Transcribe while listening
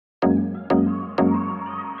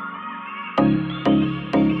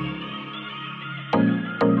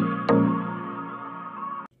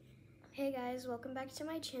guys, welcome back to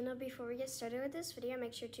my channel. Before we get started with this video,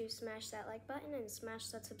 make sure to smash that like button and smash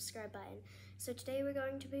that subscribe button. So today we're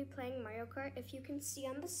going to be playing Mario Kart. If you can see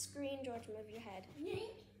on the screen, George, move your head.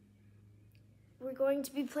 We're going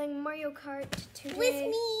to be playing Mario Kart today.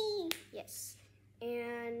 With me! Yes.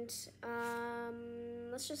 And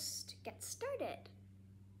let's just get started.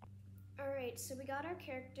 Alright, so we got our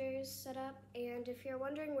characters set up, and if you're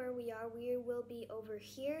wondering where we are, we will be over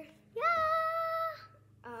here. Yeah!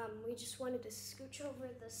 We just wanted to scooch over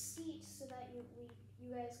the seat so that you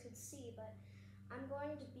guys could see, but I'm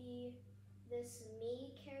going to be this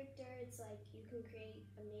me character. It's like you can create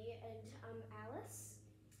a me, and I'm Alice,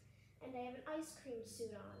 and I have an ice cream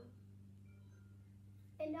suit on.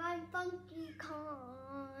 And I'm Funky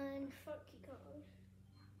Kong. Funky Kong.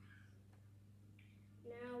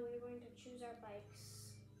 Now we're going to choose our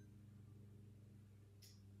bikes.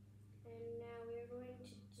 And now we're going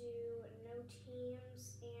to do no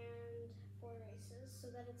teams and 4 races so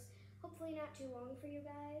that it's hopefully not too long for you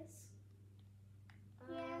guys.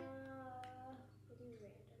 Yeah. We'll do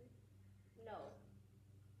random. No.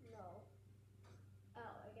 No.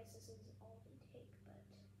 Oh, I guess this is all we take, but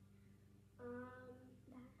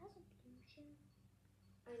That has a blue shell.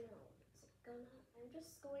 I know. I'm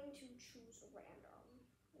just going to choose random.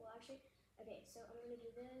 Well, actually, okay, so I'm gonna do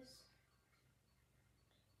this.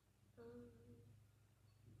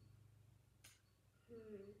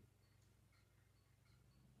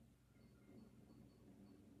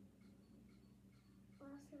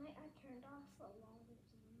 Last night I turned off the long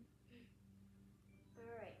zone.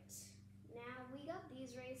 Alright. Now, we got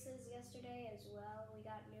these races yesterday as well. We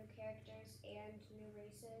got new characters and new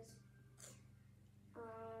races.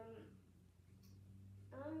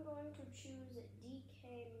 I'm going to choose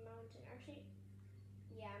DK Mountain. Actually,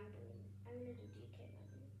 yeah, I'm gonna do DK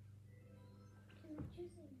Mountain. Can I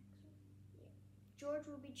choose the next one? Yeah. George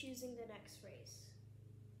will be choosing the next race.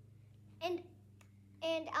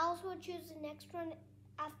 And Alice will choose the next one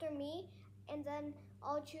after me, and then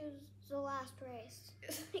I'll choose the last race.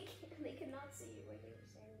 They cannot see you when you were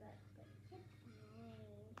saying that.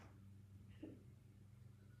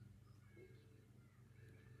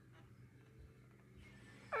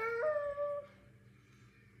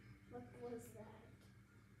 But what was that?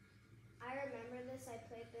 I remember this. I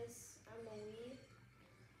played this on the Wii.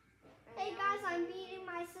 Hey guys, I'm beating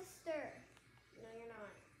my sister. No, you're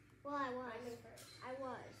not. Well, I was. I'm in first. I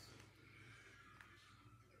was.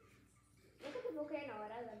 Look at the volcano.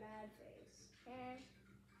 It has a mad face.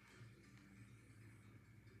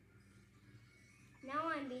 Now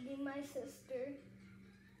I'm beating my sister.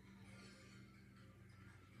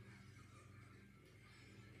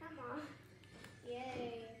 Come on.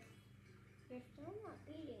 Yay. You're still not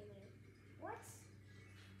beating me. What?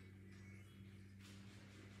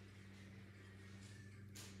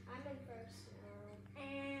 I'm in first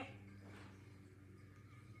now.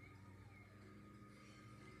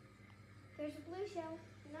 There's a blue shell.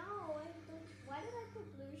 No, why did I put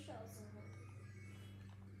blue shells in them?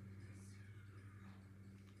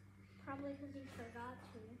 Probably because you forgot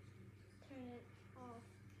to turn it off.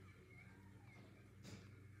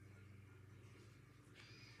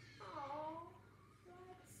 Oh,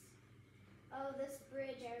 what? Oh, this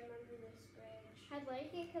bridge. I remember this bridge. I like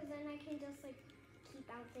it because then I can just like keep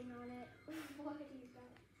bouncing on it. Why do you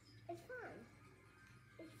got? It's fun.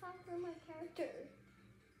 It's fun for my character.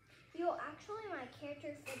 Yo, actually my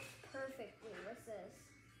character fits perfectly with this.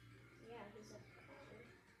 Yeah, he's a clown.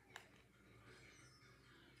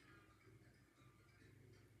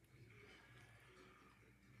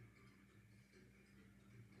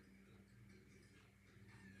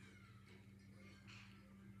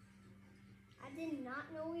 I did not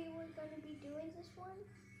know we were going to be doing this one,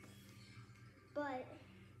 but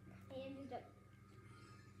I ended up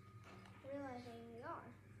realizing we are.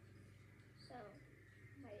 So,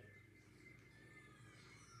 wait.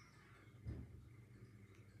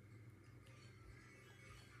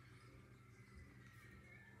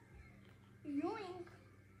 Yoink!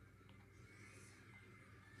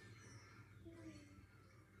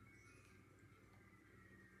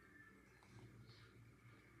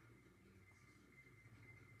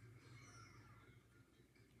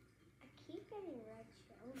 I keep getting red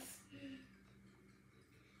shells.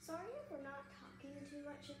 Sorry if we're not talking too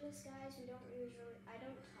much in this, guys. I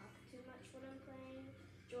don't talk too much when I'm playing.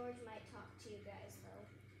 George might talk to you guys, though.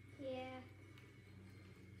 Yeah.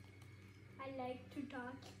 I like to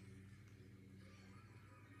talk.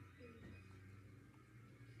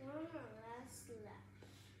 One last lap.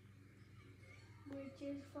 Which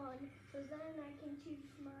is fun, so then I can choose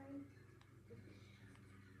mine.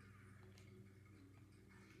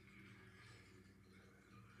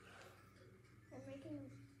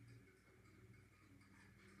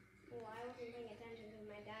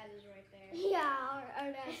 our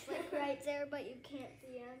dad's like right there, but you can't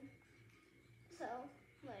see him. So,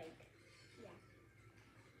 like, yeah.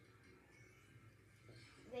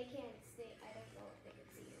 They can't see. I don't know if they can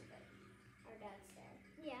see you, but our dad's there.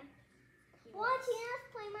 Yeah. He Watching was us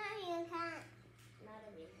play MarioKart. not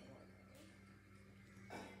anymore.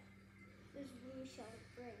 There's blue shelf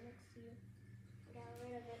right next to you. I got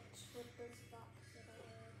rid of it with this box that I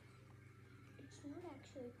had. It's not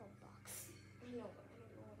actually called box. I know, but I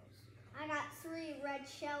don't know what else. I got 3 red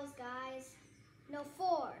shells, guys. No,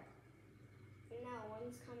 4. No,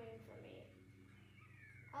 one's coming for me.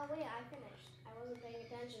 Oh wait, I finished. I wasn't paying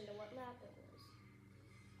attention to what lap it was.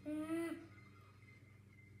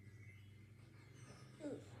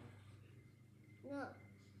 Oof. No.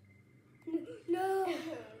 No.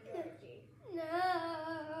 Georgie. No.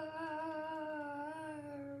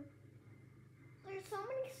 There's so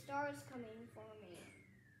many stars coming for me.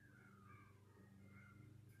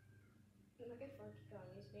 Look at Funky Kong.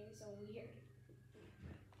 He's being so weird.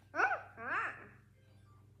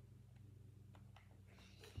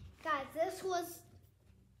 Guys, this was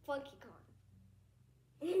Funky Kong.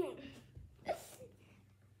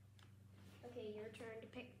 Okay, your turn to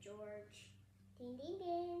pick George. Ding, ding,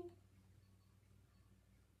 ding.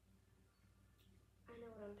 I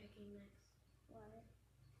know what I'm picking next. What?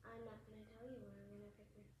 I'm not gonna tell you what I'm gonna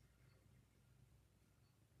pick next.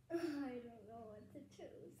 I don't know what to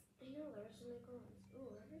choose. I know there are so many cool ones.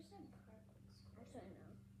 Ooh, Riverside Park looks cool. Actually, I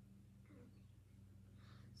know.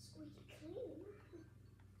 Squeaky clean.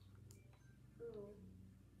 Ooh,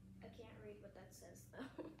 I can't read what that says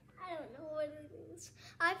though. I don't know what it is.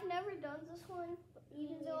 I've never done this one,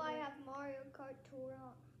 even though I have Mario Kart Tour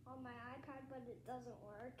on my iPad, but it doesn't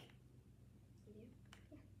work. You do?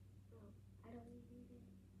 Yeah. Oh, I don't even do it.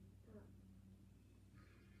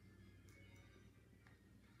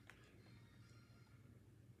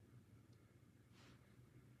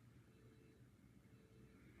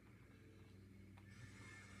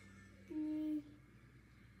 oh.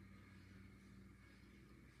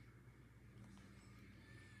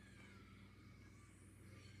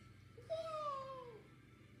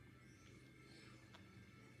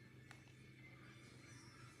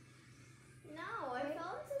 No, I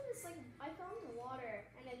fell into this I fell into water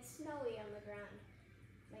and it's snowy on the ground.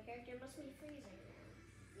 My character must be freezing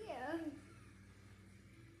now. Yeah.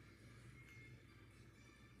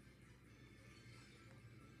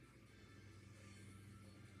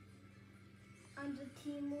 I'm the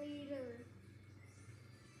team leader.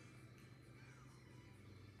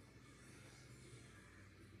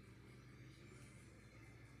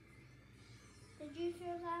 Did you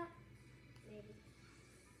hear that? Maybe.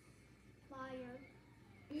 Liar.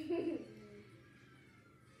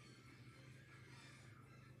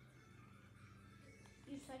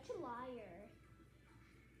 You're such a liar.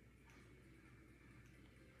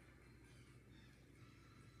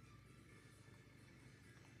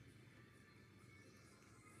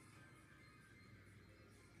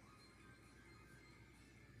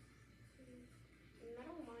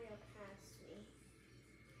 Metal Mario passed me.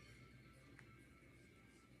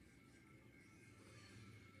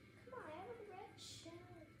 Come on, I have a red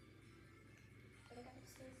shell. But I gotta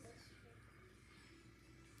save this.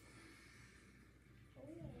 Oh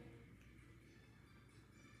yeah.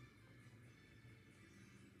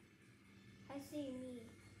 I see me.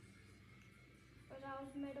 But I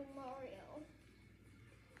was Metal Mario.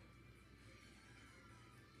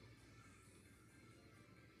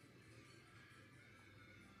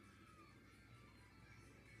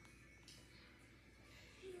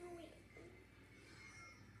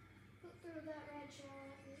 Who threw that red shell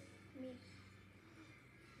at me? Me.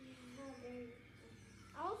 Yeah, how dare you.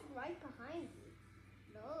 I was right behind you.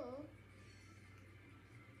 No.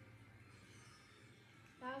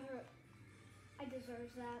 I deserve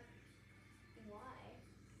that. Why?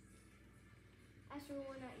 I threw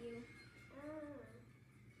one at you. Ah.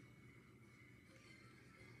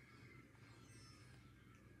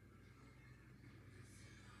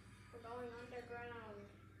 We're going underground.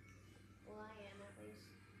 Well, I am at least.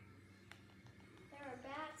 There are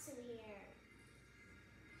bats in here.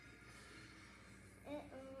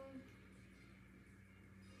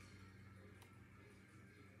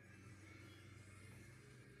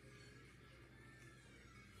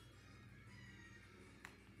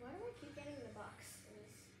 Why do I keep getting the boxes?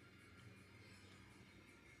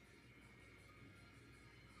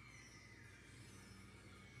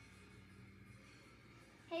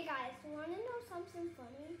 Hey guys, want to know something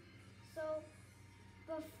funny? So,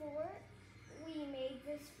 before we made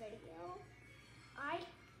this video,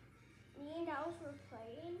 me and Alice were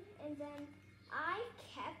playing, and then I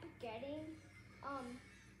kept getting,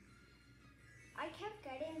 I kept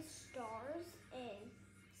getting stars in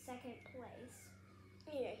second place.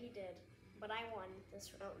 Yeah, he did. But I won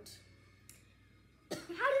this round. How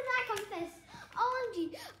did that come first?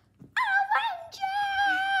 OMG! OMG!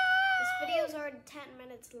 This video's already 10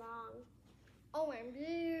 minutes long. OMG!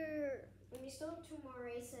 And we still have 2 more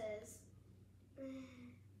races.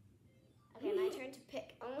 Okay, my turn to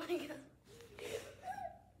pick. Oh my god.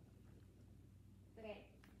 Okay.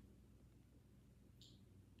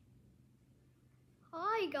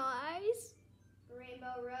 Hi guys.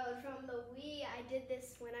 Rainbow Road from the Wii. I did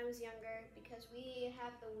this when I was younger because we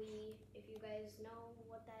have the Wii. If you guys know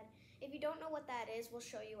what that, if you don't know what that is, we'll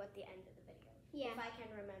show you at the end of the video. Yeah. If I can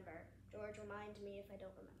remember. George, remind me if I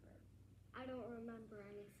don't remember. I don't remember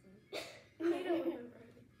anything. I don't remember.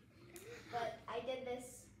 But I did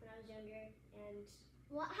this when I was younger, and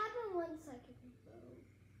What happened 1 second ago?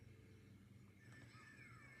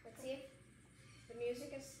 let's see if the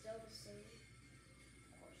music is still the same.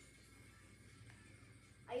 Of course.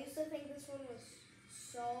 I used to think this one was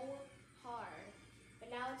so hard, but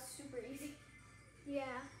now it's super easy.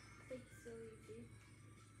 Yeah, it's so easy.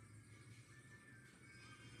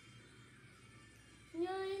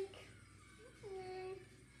 Yoink.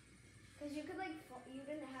 Because you could like, you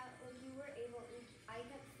didn't have, like you were able, I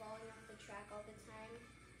kept falling off the track all the time.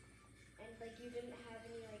 And like you didn't have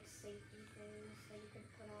any like safety things that you could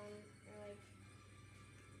put on, or like,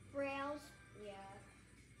 Rails. yeah,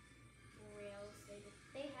 rails.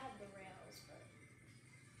 They had the rails, but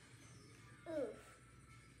Oof.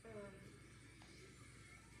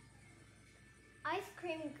 Ice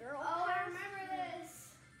cream girl. Oh, I pass. remember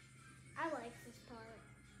this. I like this part,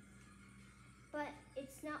 but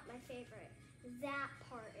it's not my favorite. That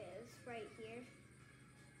part is right here.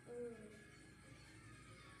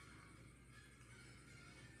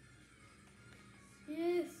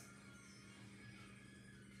 Yes.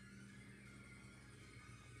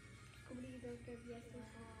 Scooby don't give yes.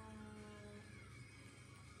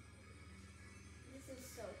 This is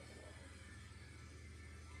so cool.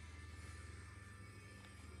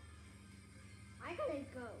 I got a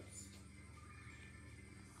ghost.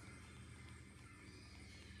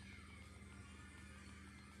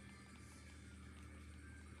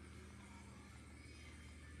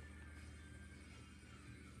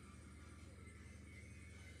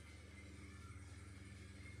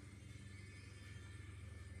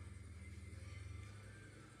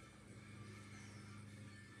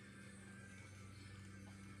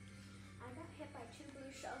 I got hit by 2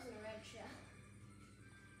 blue shells and a red shell.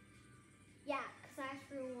 Yeah, because I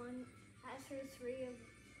threw 3 of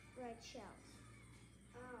red shells.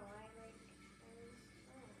 Oh,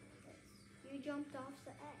 You jumped off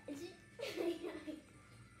the edge. this.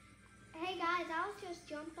 Hey guys, I was just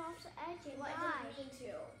jumped off the edge and Well, I died. didn't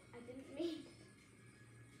mean to. I didn't mean.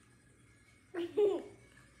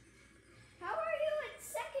 How are you in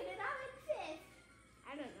 2nd and I'm in 5th?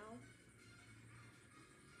 I don't know.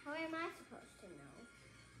 How am I supposed to know?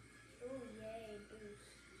 Oh, yay,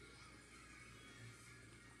 boost.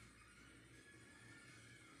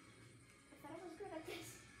 I thought I was good at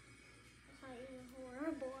this. I thought you were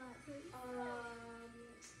horrible at this.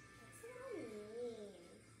 That's not mean.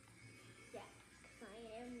 Yeah, because I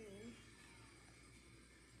am mean.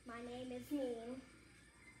 My name is Mean.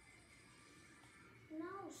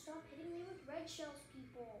 No, stop hitting me with red shells,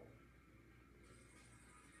 people.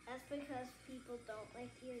 That's because people don't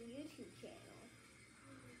like your YouTube channel.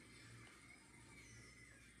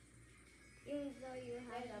 Even though you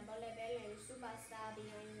have There's a bullet bill and superstar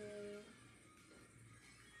behind me.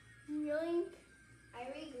 yoink. I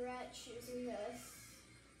regret choosing this.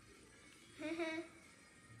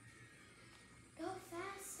 Go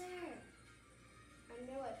faster! I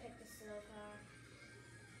knew I picked a slow car.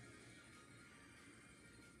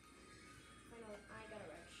 Finally, I got a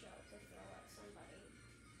red shell to throw at somebody.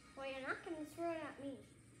 Well, you're not going to throw it at me.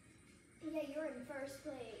 Yeah, you're in 1st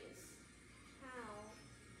place. How?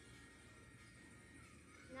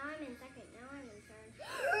 Now I'm in 2nd. Now I'm in 3rd.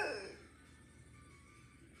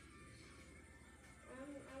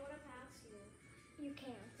 I want to pass you. You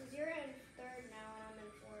can't. Because you're in 3rd now and I'm in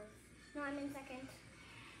 4th. No, I'm in 2nd.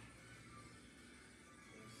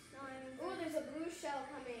 No, I'm in 3rd. Oh, there's a blue shell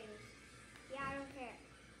coming. Yeah, I don't care.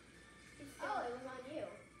 Oh, it was on you.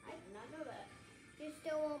 I did not know that. You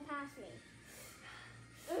still won't pass me.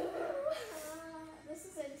 This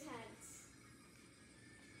is intense.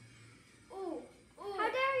 Ooh. Ooh. How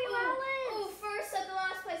dare you, Ooh. Alice? Ooh, 1st at the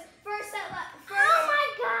last place. First at Oh my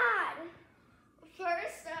god!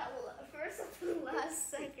 First at the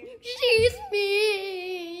last second. She's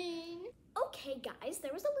mean. Okay, guys,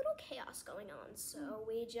 there was a little chaos going on, so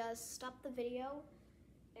we just stopped the video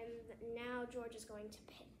And now George is going to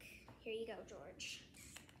pick. Here you go, George.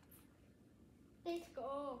 Let's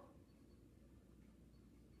go.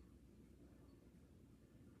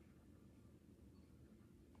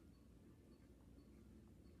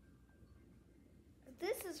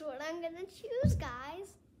 This is what I'm gonna choose,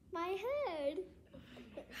 guys. My head.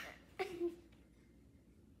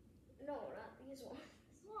 No, not these ones.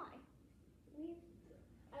 Why?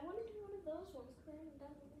 I want to do one of those ones because I haven't done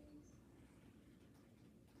one of these.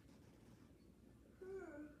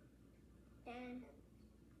 And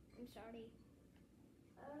I'm sorry.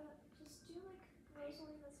 Just do like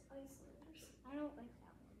Rosalind that's Icelanders. I don't like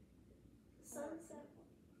that one. Sunset.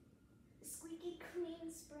 Squeaky clean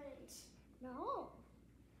sprint. No.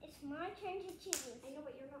 It's my turn to choose. I know,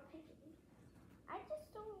 but you're not picking. I just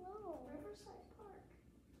don't know. Riverside Park.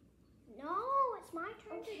 No, it's my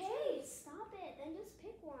turn to Okay, choose. stop it. Then just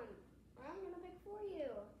pick one. Or I'm gonna pick for you.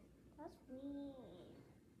 That's mean.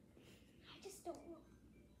 I just don't know.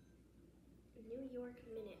 New York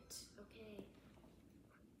Minute. Okay.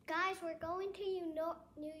 Guys, we're going to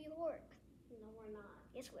New York. No, we're not.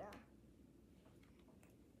 Yes, we are.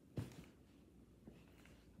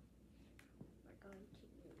 We're going to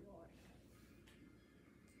New York.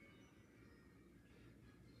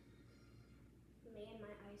 Me and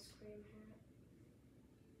my ice cream hat.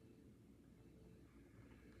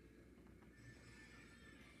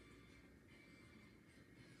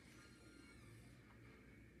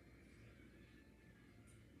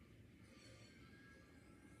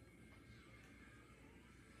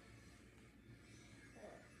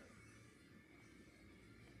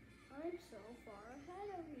 I'm so far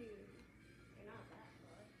ahead of you. You're not that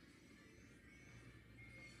far.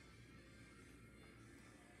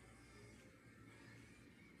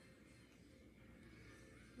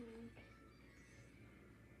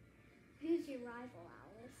 Who's your rival,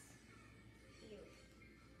 Alice? You.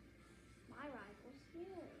 My rival's you.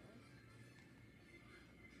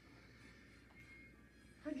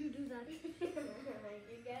 How'd you do that?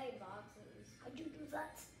 You're getting boxes. How'd you do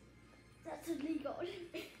that? That's illegal.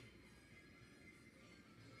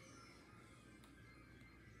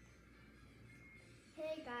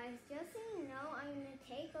 Hey guys, just so you know, I'm gonna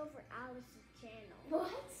take over Alice's channel.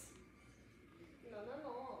 What?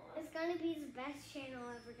 No. It's gonna be the best channel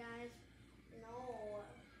ever, guys. No.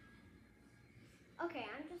 Okay,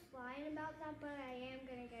 I'm just lying about that, but I am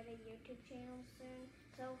gonna get a YouTube channel soon.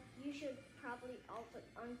 So you should probably also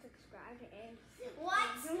unsubscribe and What?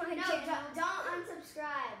 to my No, channel. don't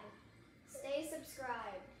unsubscribe. Stay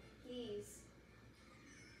subscribed, please.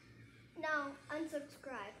 No,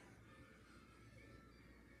 unsubscribe.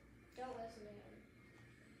 Don't listen to him.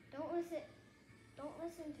 Don't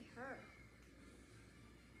listen to her.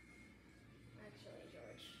 Actually,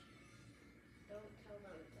 George, don't tell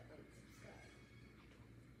them to unsubscribe.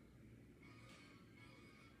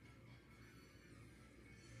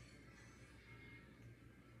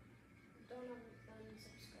 Don't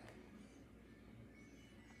unsubscribe.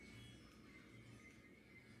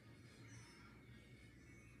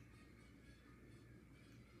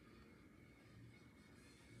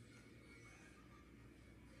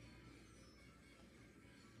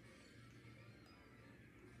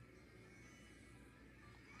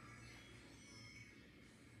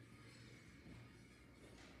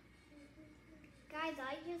 Guys,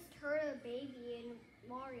 I just hurt a baby in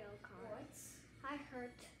Mario Kart. What? I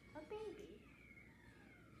hurt a baby.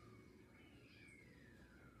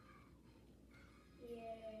 Yay.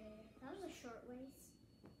 That was a short race.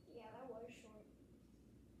 Yeah, that was short.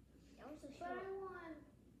 That was a But short. I won.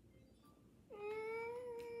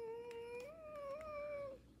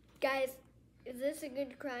 Guys, is this a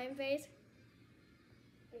good crying face?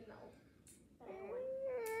 No. But I won.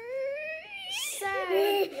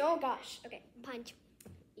 Sad. Oh gosh. Okay. Punch.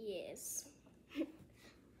 Yes.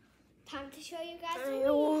 Time to show you guys I the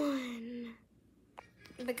Wii. won.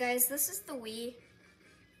 But guys, this is the Wii.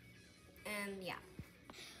 And yeah.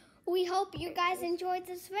 We hope you guys enjoyed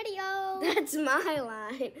this video. That's my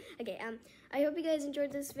line. Okay, I hope you guys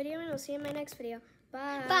enjoyed this video and I'll see you in my next video.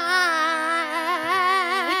 Bye.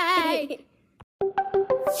 Bye.